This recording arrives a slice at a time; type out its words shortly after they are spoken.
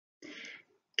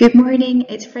Good morning,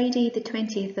 it's Friday the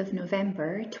 20th of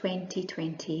November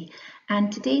 2020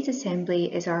 and today's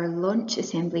assembly is our launch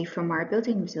assembly from our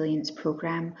Building Resilience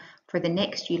programme for the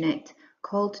next unit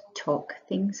called Talk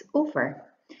Things Over.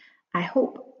 I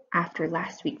hope after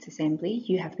last week's assembly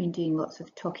you have been doing lots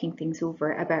of talking things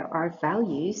over about our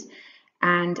values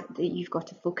and that you've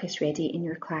got a focus ready in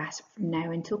your class from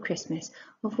now until Christmas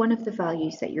of one of the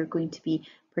values that you're going to be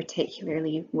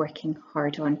particularly working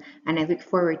hard on, and I look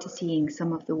forward to seeing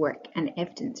some of the work and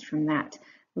evidence from that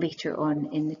later on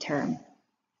in the term.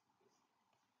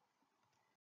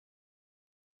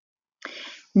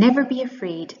 Never be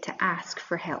afraid to ask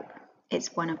for help.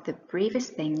 It's one of the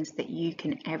bravest things that you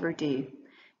can ever do.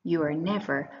 You are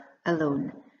never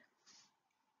alone.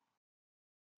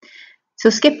 So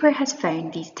Skipper has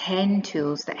found these 10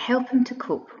 tools that help him to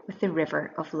cope with the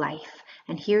river of life.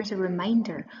 And here's a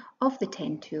reminder of the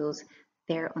 10 tools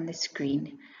there on the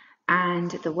screen. And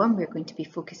the one we're going to be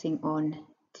focusing on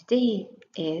today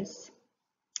is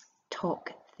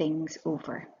talk things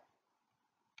over.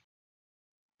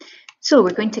 So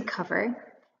we're going to cover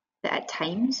that at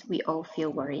times we all feel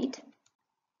worried.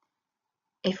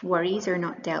 If worries are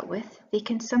not dealt with, they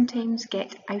can sometimes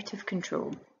get out of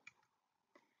control.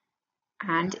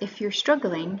 And if you're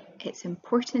struggling, it's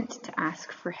important to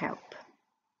ask for help.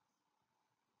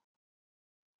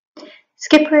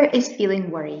 Skipper is feeling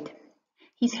worried.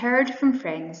 He's heard from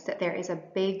friends that there is a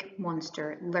big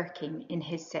monster lurking in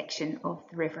his section of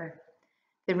the river.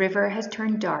 The river has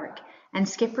turned dark and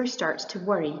Skipper starts to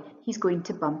worry he's going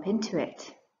to bump into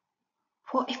it.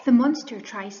 What if the monster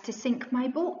tries to sink my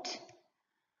boat?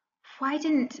 Why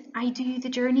didn't I do the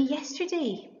journey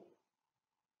yesterday?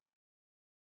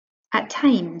 At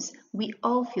times, we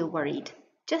all feel worried,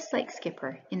 just like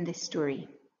Skipper in this story.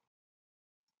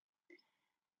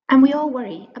 And we all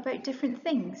worry about different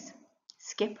things.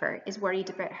 Skipper is worried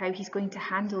about how he's going to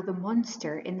handle the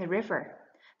monster in the river.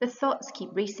 The thoughts keep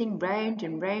racing round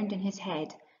and round in his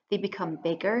head. They become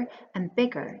bigger and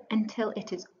bigger until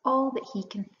it is all that he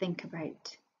can think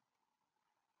about.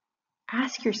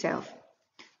 Ask yourself,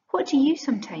 what do you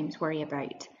sometimes worry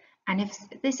about? And if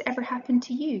this ever happened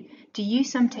to you, do you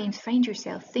sometimes find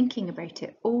yourself thinking about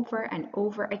it over and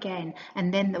over again,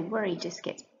 and then the worry just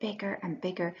gets bigger and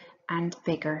bigger and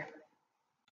bigger?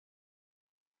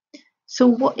 So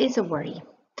what is a worry?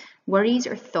 Worries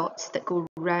are thoughts that go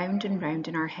round and round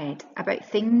in our head about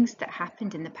things that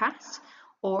happened in the past,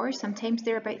 or sometimes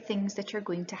they're about things that are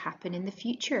going to happen in the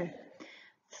future.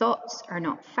 Thoughts are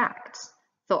not facts.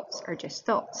 Thoughts are just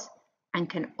thoughts and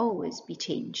can always be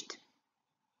changed.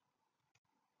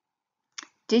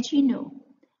 Did you know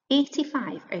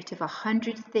 85 out of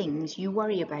 100 things you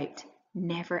worry about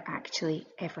never actually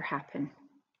ever happen?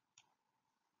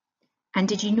 And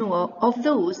did you know of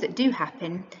those that do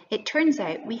happen, it turns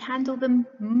out we handle them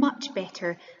much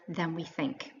better than we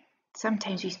think.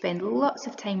 Sometimes we spend lots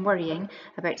of time worrying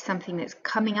about something that's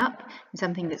coming up and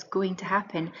something that's going to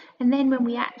happen, and then when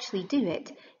we actually do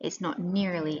it, it's not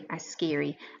nearly as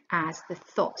scary as the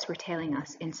thoughts we're telling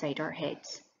us inside our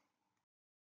heads.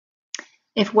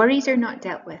 If worries are not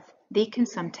dealt with, they can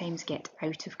sometimes get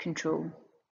out of control.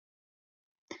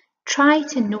 Try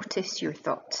to notice your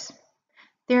thoughts.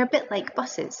 They're a bit like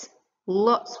buses.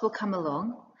 Lots will come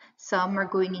along. Some are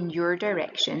going in your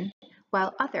direction,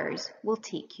 while others will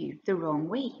take you the wrong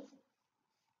way.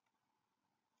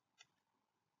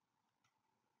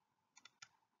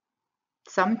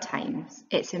 Sometimes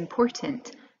it's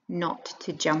important not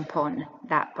to jump on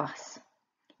that bus.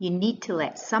 You need to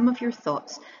let some of your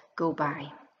thoughts go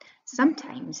by.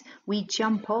 Sometimes we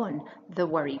jump on the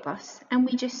worry bus and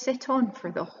we just sit on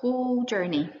for the whole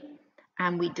journey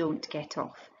and we don't get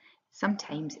off.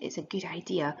 Sometimes it's a good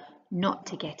idea not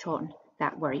to get on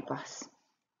that worry bus.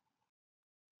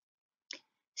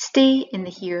 Stay in the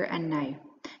here and now.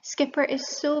 Skipper is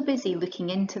so busy looking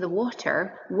into the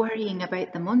water, worrying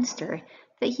about the monster,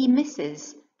 that he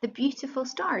misses the beautiful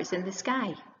stars in the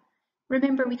sky.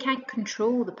 Remember, we can't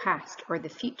control the past or the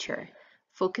future.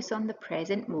 Focus on the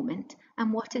present moment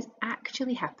and what is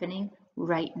actually happening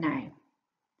right now.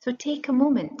 So take a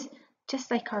moment, just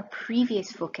like our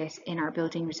previous focus in our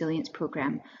Building Resilience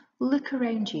programme. Look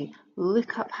around you,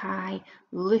 look up high,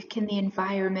 look in the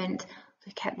environment,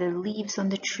 look at the leaves on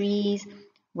the trees.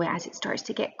 As it starts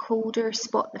to get colder,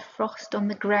 spot the frost on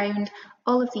the ground.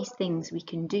 All of these things we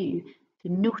can do to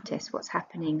notice what's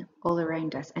happening all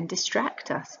around us and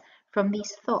distract us from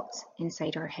these thoughts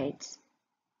inside our heads.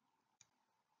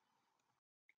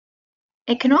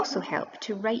 It can also help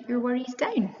to write your worries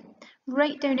down.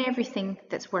 Write down everything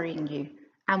that's worrying you,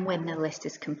 and when the list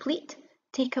is complete,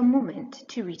 take a moment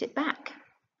to read it back.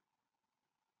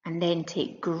 and then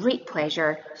take great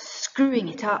pleasure screwing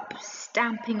it up,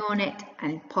 stamping on it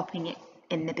and popping it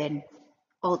in the bin.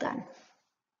 All done.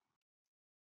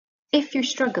 If you're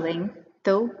struggling,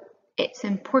 though, it's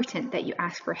important that you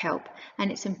ask for help,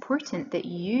 and it's important that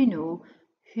you know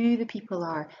who the people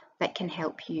are that can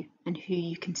help you and who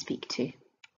you can speak to.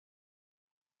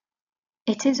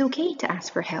 It is okay to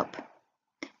ask for help.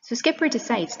 So Skipper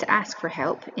decides to ask for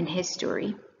help in his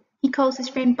story. He calls his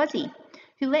friend Buddy,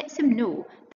 who lets him know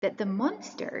that the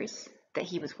monsters that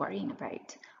he was worrying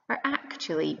about are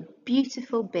actually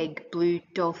beautiful big blue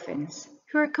dolphins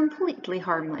who are completely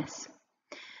harmless.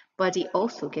 Buddy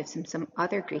also gives him some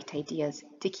other great ideas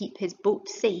to keep his boat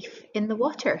safe in the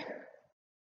water.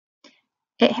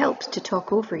 It helps to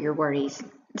talk over your worries.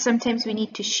 Sometimes we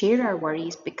need to share our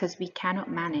worries because we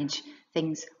cannot manage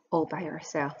things all by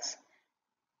ourselves.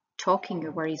 Talking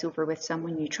your worries over with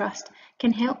someone you trust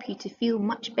can help you to feel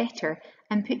much better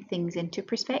and put things into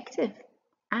perspective.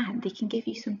 And they can give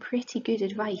you some pretty good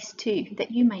advice too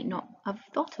that you might not have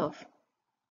thought of.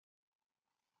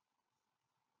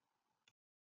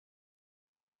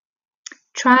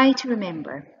 Try to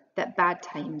remember that bad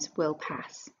times will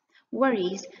pass.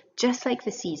 Worries, just like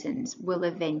the seasons, will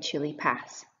eventually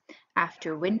pass.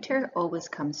 After winter always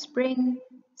comes spring,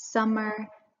 summer,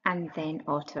 and then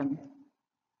autumn.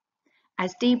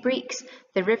 As day breaks,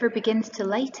 the river begins to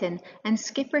lighten and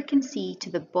Skipper can see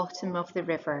to the bottom of the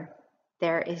river.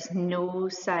 There is no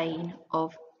sign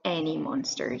of any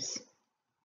monsters.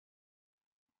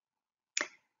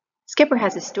 Skipper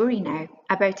has a story now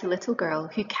about a little girl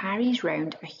who carries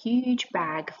round a huge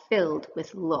bag filled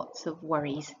with lots of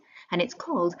worries, and it's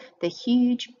called The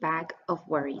Huge Bag of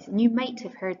Worries. And you might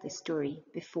have heard this story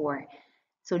before.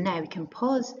 So now we can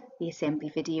pause the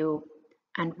assembly video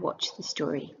and watch the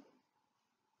story.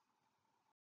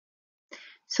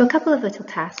 So a couple of little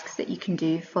tasks that you can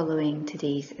do following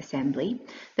today's assembly.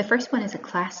 The first one is a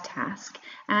class task,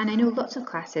 and I know lots of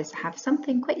classes have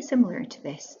something quite similar to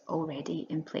this already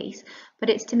in place, but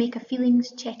it's to make a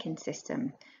feelings check-in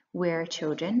system where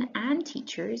children and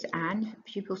teachers and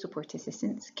pupil support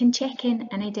assistants can check in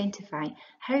and identify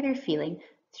how they're feeling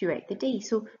throughout the day.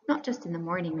 So not just in the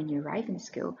morning when you arrive in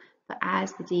school, but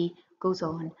as the day goes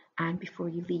on and before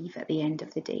you leave at the end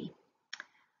of the day.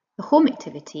 The home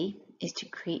activity is to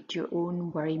create your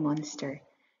own worry monster.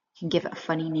 You can give it a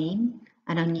funny name,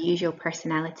 an unusual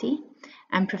personality,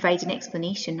 and provide an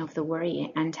explanation of the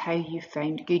worry and how you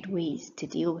found good ways to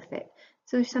deal with it.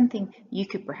 So there's something you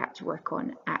could perhaps work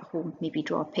on at home, maybe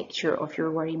draw a picture of your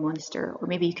worry monster, or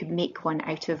maybe you could make one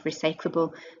out of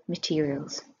recyclable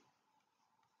materials.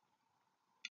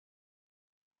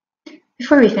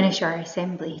 Before we finish our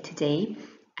assembly today,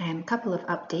 a couple of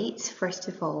updates. First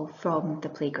of all, from the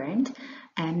playground.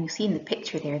 You'll see in the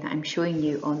picture there that I'm showing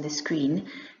you on the screen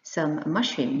some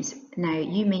mushrooms. Now,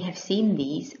 you may have seen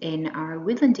these in our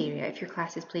woodland area if your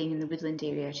class is playing in the woodland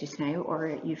area just now,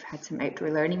 or you've had some outdoor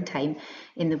learning time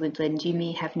in the woodland. You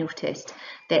may have noticed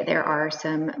that there are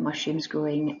some mushrooms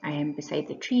growing beside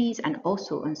the trees and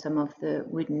also on some of the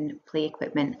wooden play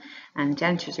equipment. And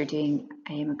janitors are doing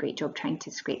a great job trying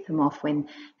to scrape them off when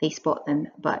they spot them,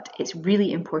 but it's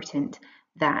really important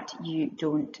that you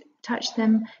don't touch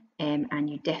them and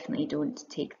you definitely don't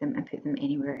take them and put them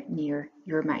anywhere near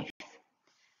your mouth.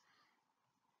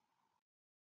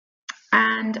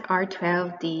 And our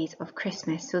 12 days of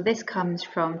Christmas. So this comes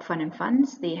from Fun and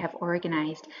Funds. They have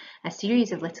organised a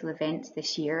series of little events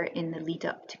this year in the lead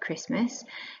up to Christmas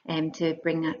to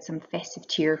bring out some festive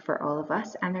cheer for all of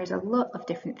us. And there's a lot of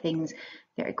different things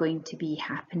that are going to be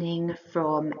happening,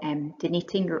 from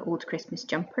donating your old Christmas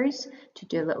jumpers to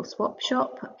do a little swap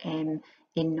shop in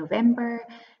November,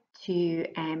 to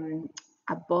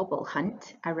a bauble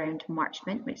hunt around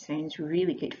Marchmont, which sounds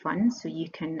really good fun. So you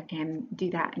can do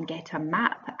that and get a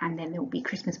map, and then there will be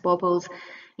Christmas baubles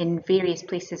in various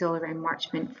places all around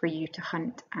Marchmont for you to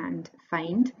hunt and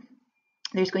find.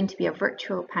 There's going to be a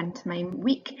virtual pantomime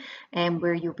week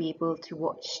where you'll be able to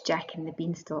watch Jack and the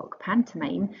Beanstalk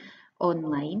pantomime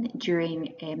online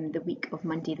during the week of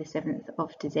Monday the 7th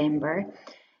of December.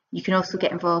 You can also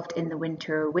get involved in the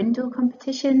winter window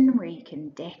competition where you can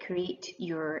decorate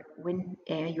your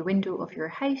window of your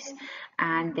house,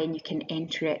 and then you can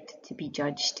enter it to be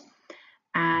judged.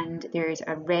 And there's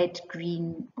a red,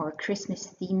 green or Christmas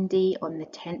theme day on the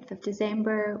 10th of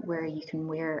December where you can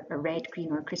wear a red,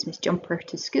 green or Christmas jumper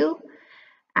to school.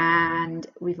 And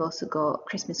we've also got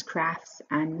Christmas crafts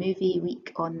and movie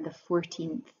week on the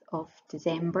 14th of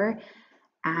December.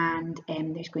 And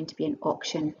there's going to be an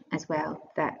auction as well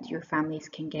that your families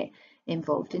can get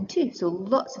involved in too. So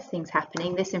lots of things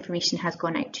happening. This information has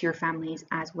gone out to your families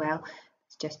as well,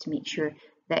 just to make sure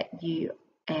that you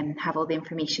have all the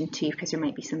information too, because there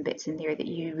might be some bits in there that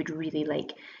you would really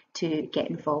like to get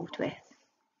involved with.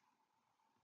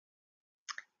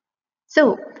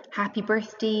 So, happy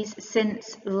birthdays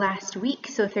since last week.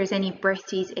 So if there's any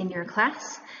birthdays in your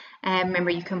class,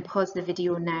 remember you can pause the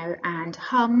video now and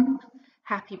hum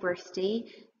happy birthday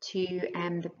to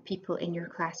the people in your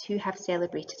class who have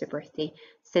celebrated a birthday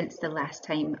since the last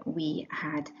time we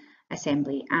had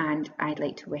assembly. And I'd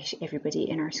like to wish everybody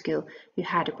in our school who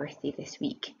had a birthday this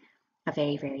week a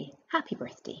very, very happy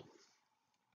birthday.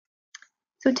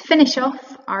 So to finish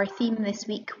off, our theme this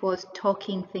week was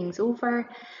talking things over,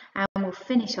 and we'll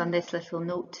finish on this little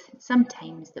note.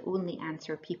 Sometimes the only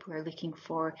answer people are looking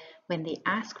for when they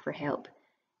ask for help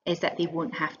is that they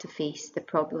won't have to face the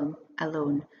problem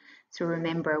alone. So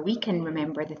remember, we can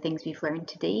remember the things we've learned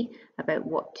today about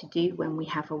what to do when we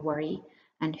have a worry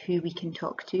and who we can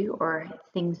talk to, or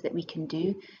things that we can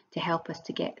do to help us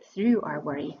to get through our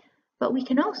worry. But we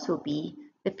can also be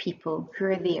the people who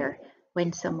are there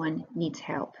when someone needs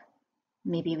help.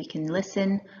 Maybe we can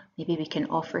listen, maybe we can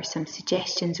offer some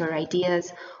suggestions or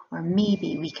ideas, or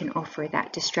maybe we can offer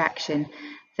that distraction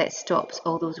that stops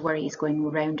all those worries going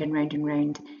round and round and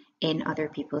round in other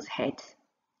people's heads.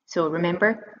 So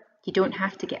remember, you don't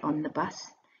have to get on the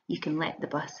bus. You can let the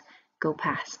bus go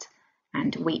past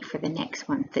and wait for the next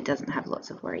one that doesn't have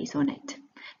lots of worries on it.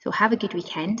 So have a good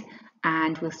weekend,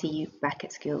 and we'll see you back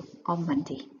at school on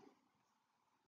Monday.